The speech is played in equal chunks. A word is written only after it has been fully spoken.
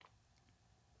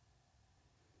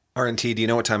RNT, do you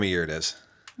know what time of year it is?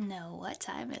 No, what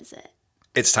time is it?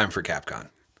 It's time for CapCon.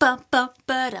 Oh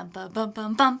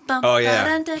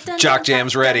yeah. Jock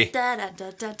Jam's ready. Y'all ready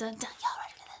for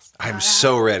this? I'm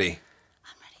so ready.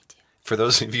 I'm ready too. For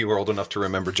those of you who are old enough to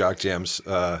remember Jock Jams,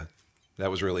 that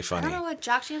was really I funny. don't know what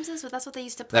Jock Jams is, but that's what they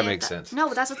used to play. That makes sense. No,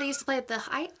 but that's what they used to play at the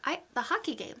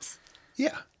hockey games.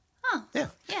 Yeah. Oh. Yeah.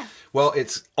 Yeah. Well,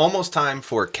 it's almost time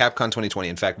for CapCon 2020.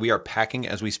 In fact, we are packing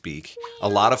as we speak. A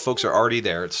lot of folks are already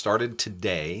there. It started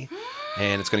today,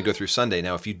 and it's going to go through Sunday.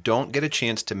 Now, if you don't get a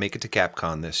chance to make it to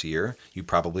CapCon this year, you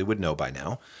probably would know by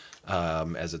now,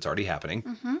 as it's already happening.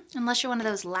 Mm-hmm. Unless you're one of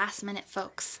those last-minute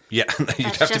folks. Yeah, you'd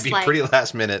That's have to just be like pretty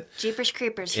last minute. Jeepers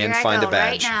Creepers, here And I find go a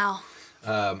badge. right now.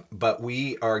 But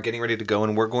we are getting ready to go,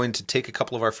 and we're going to take a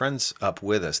couple of our friends up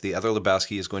with us. The other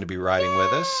Lebowski is going to be riding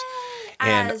with us.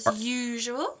 And As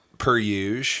usual. per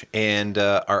usual. And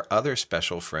our other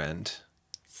special friend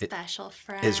Special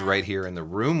friend. is right here in the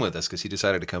room with us because he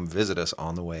decided to come visit us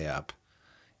on the way up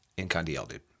in Condiel,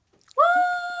 dude.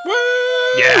 Woo!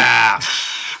 Yeah!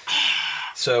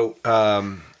 So,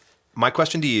 my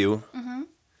question to you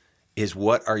is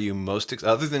what are you most,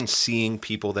 other than seeing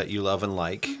people that you love and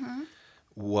like,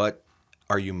 what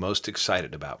are you most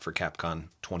excited about for CapCon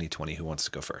 2020? Who wants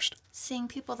to go first? Seeing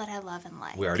people that I love and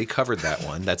like. We already covered that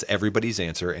one. That's everybody's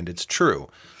answer, and it's true.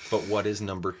 But what is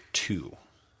number 2?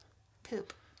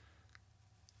 Poop.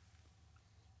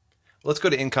 Let's go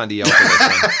to Incondiel for this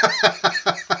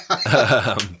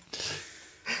one.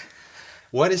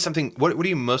 What is something, what are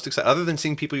you most excited, other than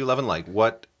seeing people you love and like,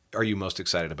 what are you most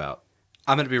excited about?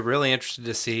 I'm going to be really interested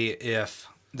to see if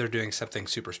they're doing something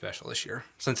super special this year.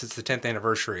 Since it's the 10th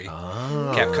anniversary,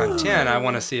 CapCon 10, I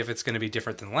want to see if it's going to be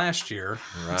different than last year.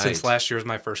 Right. Since last year was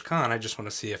my first con, I just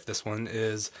want to see if this one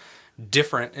is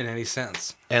different in any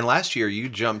sense. And last year, you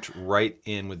jumped right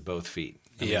in with both feet.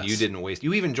 I mean, Yes. you didn't waste,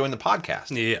 you even joined the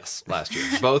podcast Yes. last year.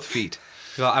 Both feet.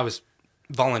 Well, I was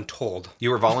voluntold. You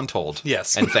were voluntold.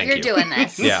 Yes. And thank You're you. doing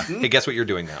this. Yeah. Hey, guess what you're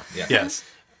doing now? Yeah. Yes.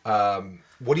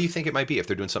 What do you think it might be if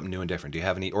they're doing something new and different? Do you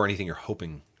have any, or anything you're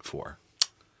hoping for?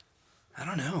 I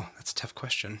don't know. That's a tough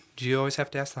question. Do you always have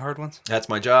to ask the hard ones? That's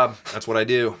my job. That's what I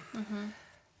do.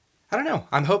 I don't know.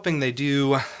 I'm hoping they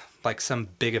do like some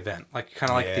big event, like kind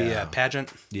of like Yeah. the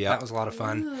pageant. Yeah. That was a lot of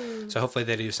fun. So hopefully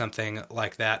they do something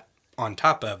like that on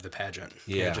top of the pageant.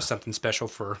 You know, Yeah. just something special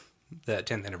for the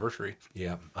 10th anniversary.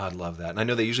 Yeah, I'd love that. And I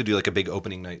know they usually do like a big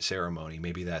opening night ceremony.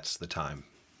 Maybe that's the time.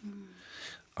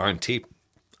 R&T,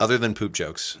 other than poop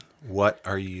jokes, what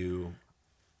are you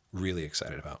really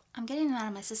excited about? I'm getting them out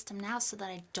of my system now so that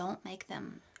I don't make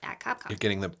them at CapCon. You're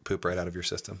getting the poop right out of your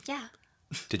system. Yeah.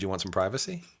 Did you want some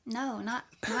privacy? No, not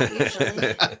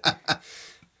usually.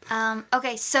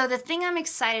 Okay, so the thing I'm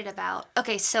excited about.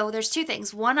 Okay, so there's two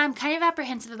things. One, I'm kind of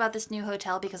apprehensive about this new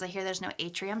hotel because I hear there's no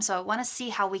atrium, so I want to see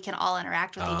how we can all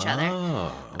interact with each other.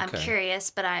 Oh, okay. I'm curious,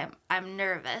 but I'm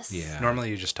nervous. Yeah. Normally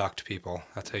you just talk to people.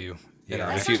 That's how you Yeah.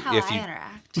 That's If not you- how if you- I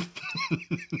interact.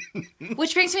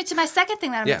 Which brings me to my second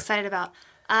thing that I'm Yeah. excited about.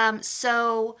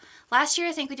 So last year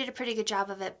I think we did a pretty good job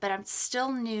of it, but I'm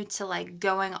still new to like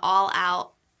going all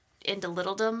out into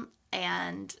littledom,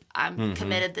 and I'm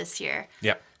committed this year.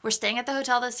 Yeah. We're staying at the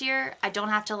hotel this year. I don't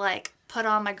have to like put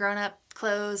on my grown-up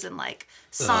clothes and like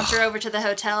saunter over to the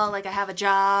hotel like I have a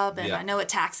job and Yeah. I know what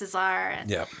taxes are, and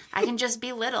Yeah. I can just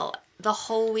be little the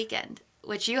whole weekend,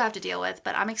 which you have to deal with,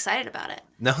 but I'm excited about it.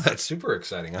 No, that's super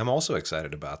exciting. I'm also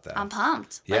excited about that. I'm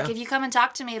pumped. Yeah. Like if you come and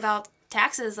talk to me about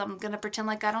taxes, I'm gonna pretend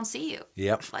like I don't see you.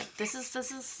 Yep. Like this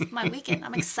is my weekend.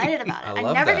 I'm excited about it. I I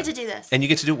love never that. get to do this. And you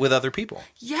get to do it with other people.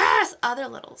 Yes, other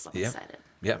littles. I'm Yeah. excited.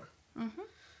 Yep.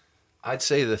 I'd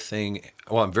say the thing,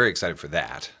 well, I'm very excited for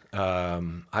that.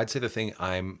 I'd say the thing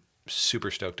I'm super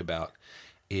stoked about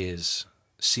is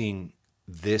seeing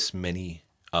this many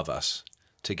of us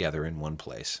together in one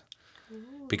place.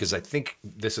 Because I think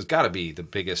this has got to be the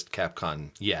biggest CapCon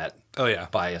yet. Oh, yeah.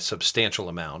 By a substantial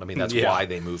amount. I mean, that's Yeah. why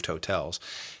they moved hotels.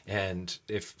 And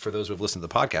if for those who have listened to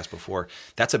the podcast before,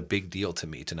 that's a big deal to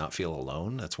me to not feel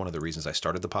alone. That's one of the reasons I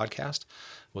started the podcast,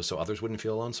 was so others wouldn't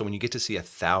feel alone. So when you get to see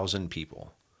 1,000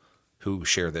 people who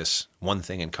share this one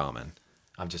thing in common,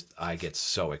 I get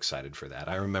so excited for that.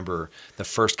 I remember the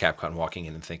first CapCon walking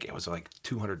in and thinking it was like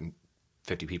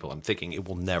 250 people. I'm thinking it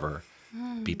will never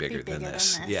be bigger than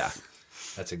this. Yeah,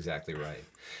 that's exactly right.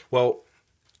 Well,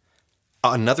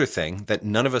 another thing that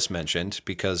none of us mentioned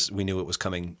because we knew it was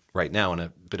coming right now, and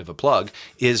a bit of a plug,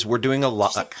 is we're doing a Did you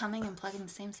lot. say coming and plugging the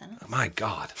same sentence? My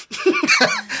God.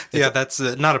 Yeah, that's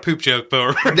not a poop joke,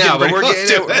 but we're No, but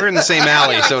getting we're in the same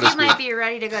alley, Like, so to you might speak. be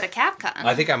ready to go to CapCon.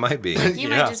 I think I might be. You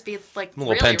might just be like a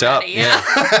little really pent up. ready.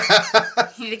 Yeah.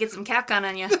 You need to get some CapCon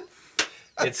on you.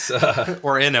 It's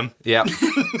Or in them. yeah.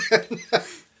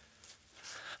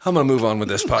 I'm going to move on with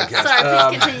this podcast.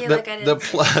 Sorry, please continue like I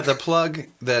did. The plug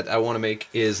that I want to make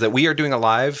is that we are doing a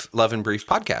live Love and Brief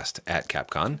podcast at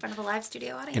CapCon. In front of a live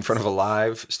studio audience. In front of a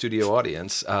live studio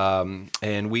audience.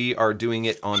 And we are doing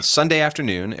it on Sunday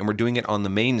afternoon, and we're doing it on the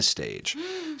main stage.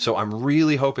 So I'm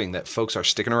really hoping that folks are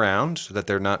sticking around, that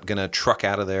they're not going to truck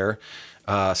out of there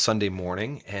Sunday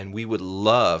morning. And we would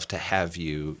love to have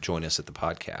you join us at the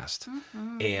podcast.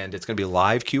 And it's going to be a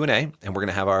live Q&A, and we're going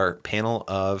to have our panel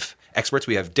of experts.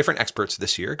 We have different experts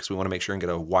this year because we want to make sure and get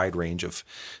a wide range of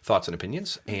thoughts and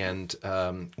opinions. And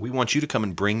we want you to come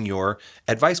and bring your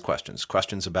advice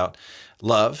questions about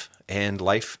love and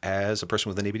life as a person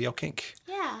with an ABDL kink.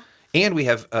 Yeah. And we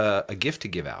have a gift to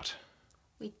give out.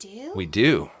 We do? We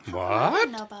do. I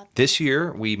didn't know about that. This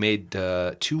year, we made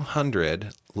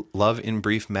 200 Love in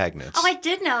Brief magnets. Oh, I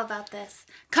did know about this.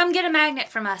 Come get a magnet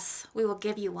from us. We will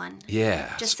give you one.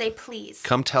 Yeah. Just say please.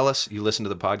 Come tell us you listen to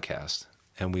the podcast,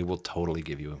 and we will totally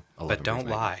give you a Love But in don't Brief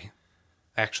magnet. lie.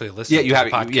 Actually listen Yeah, to you the have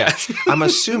it. podcast. Yeah. I'm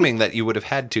assuming that you would have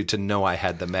had to know I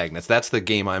had the magnets. That's the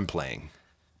game I'm playing.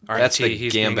 That's the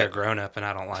he's being a gambit. grown-up, and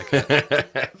I don't like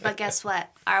it. But guess what?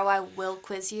 RY will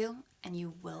quiz you, and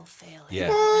you will fail it. Yeah.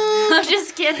 I'm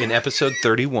just kidding. In episode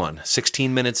 31,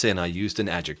 16 minutes in, I used an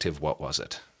adjective. What was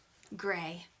it?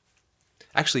 Gray.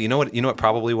 Actually, you know what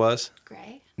probably was?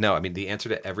 Gray? No, I mean, the answer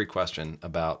to every question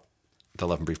about the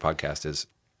Love and Brief podcast is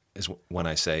when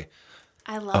I say,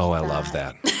 I love "Oh, that. I love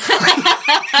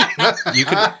that."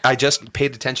 I just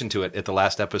paid attention to it at the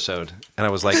last episode, and I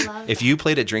was like, love if you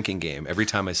played a drinking game, every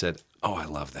time I said, "Oh, I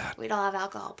love that," We'd all have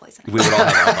alcohol poisoning. we would all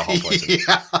have alcohol poisoning.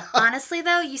 Honestly,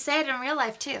 though, you say it in real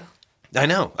life, too. I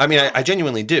know. I mean, I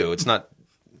genuinely do. It's not.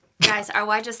 Guys,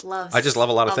 RY just loves I just love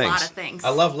a lot of things. A lot of things. I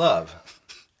love love.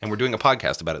 And we're doing a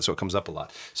podcast about it, so it comes up a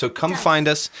lot. So come find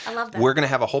us. I love that. We're going to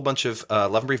have a whole bunch of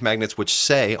Love and Brief magnets which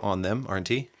say on them,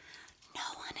 R&T, No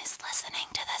one is listening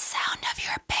to the sound of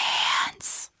your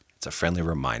pants. it's a friendly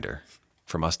reminder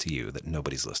from us to you that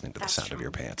nobody's listening to That's the sound of from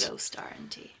your pants. Ghost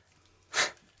R&T.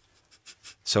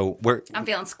 So we're... I'm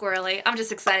feeling squirrely. I'm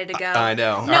just excited to go. I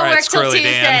know. No All right, work till Squirrely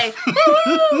Dan.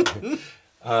 Tuesday.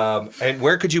 And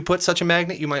where could you put such a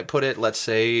magnet? You might put it, let's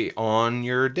say, on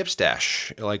your dip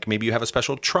stash. Like maybe you have a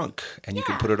special trunk and you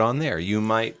can Yeah. put it on there. You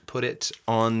might put it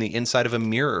on the inside of a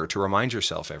mirror to remind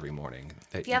yourself every morning.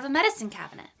 If you have a medicine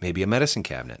cabinet. Maybe a medicine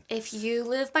cabinet. If you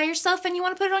live by yourself and you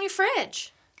want to put it on your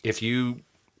fridge. If you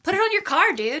Put it on your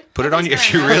car, dude. put it on, Nobody's if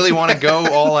you gonna know. really want to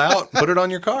go all out, put it on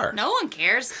your car. No one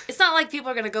cares. It's not like people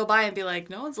are going to go by and be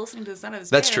like, no one's listening to the sound of his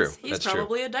That's pants. true. He's That's true.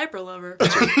 probably a diaper lover.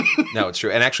 No, it's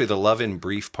true. And actually, the Love in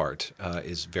Brief part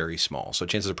is very small. So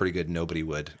chances are pretty good nobody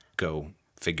would go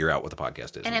figure out what the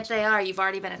podcast is. And if they are, you've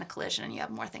already been in a collision and you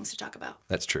have more things to talk about.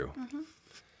 That's true.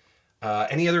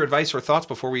 Any other advice or thoughts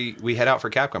before we head out for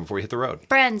Capcom, before we hit the road?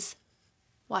 Friends,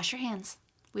 wash your hands.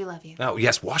 We love you. Oh,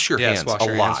 yes, wash your Yes, hands wash a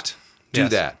your lot. hands. Do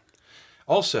Yes. that.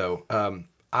 Also,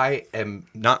 I am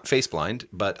not face blind,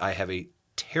 but I have a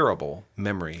terrible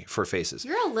memory for faces.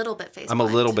 You're a little bit face I'm a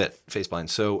blind. little bit face blind.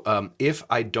 So if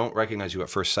I don't recognize you at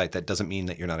first sight, that doesn't mean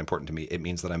that you're not important to me. It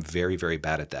means that I'm very, very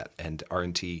bad at that. And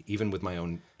R&T, even with my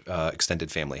own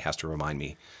extended family, has to remind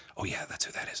me, oh, yeah, that's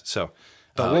who that is. So,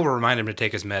 But we'll remind him to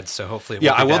take his meds, so hopefully it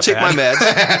yeah, won't be I will that take my bad.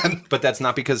 meds, but that's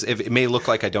not because if it may look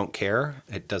like I don't care.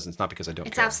 It doesn't. It's not because I don't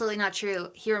It's care. absolutely not true.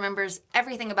 He remembers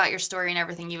everything about your story and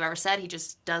everything you've ever said. He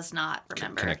just does not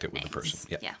remember. connect it with the names. person.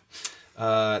 Yeah.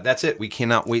 Yeah. That's it. We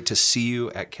cannot wait to see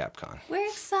you at Capcom. We're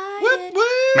excited.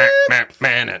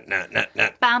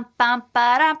 Bum, bum,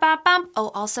 ba-dum, bum, bum. Oh,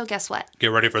 also, guess what? Get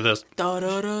ready for this.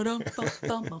 Da-da-da-dum, bum,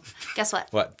 bum, bum. Guess what?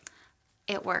 What?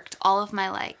 It worked. All of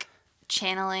my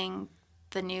channeling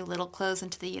the new Little Clothes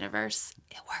into the universe.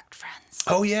 It worked, friends.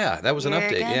 Oh yeah, that was an We're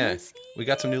update. gonna Yeah, see we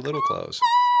got some new little clothes.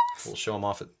 We'll show them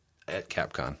off at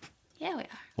Capcom. Yeah, we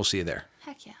are. We'll see you there.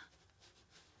 Heck yeah.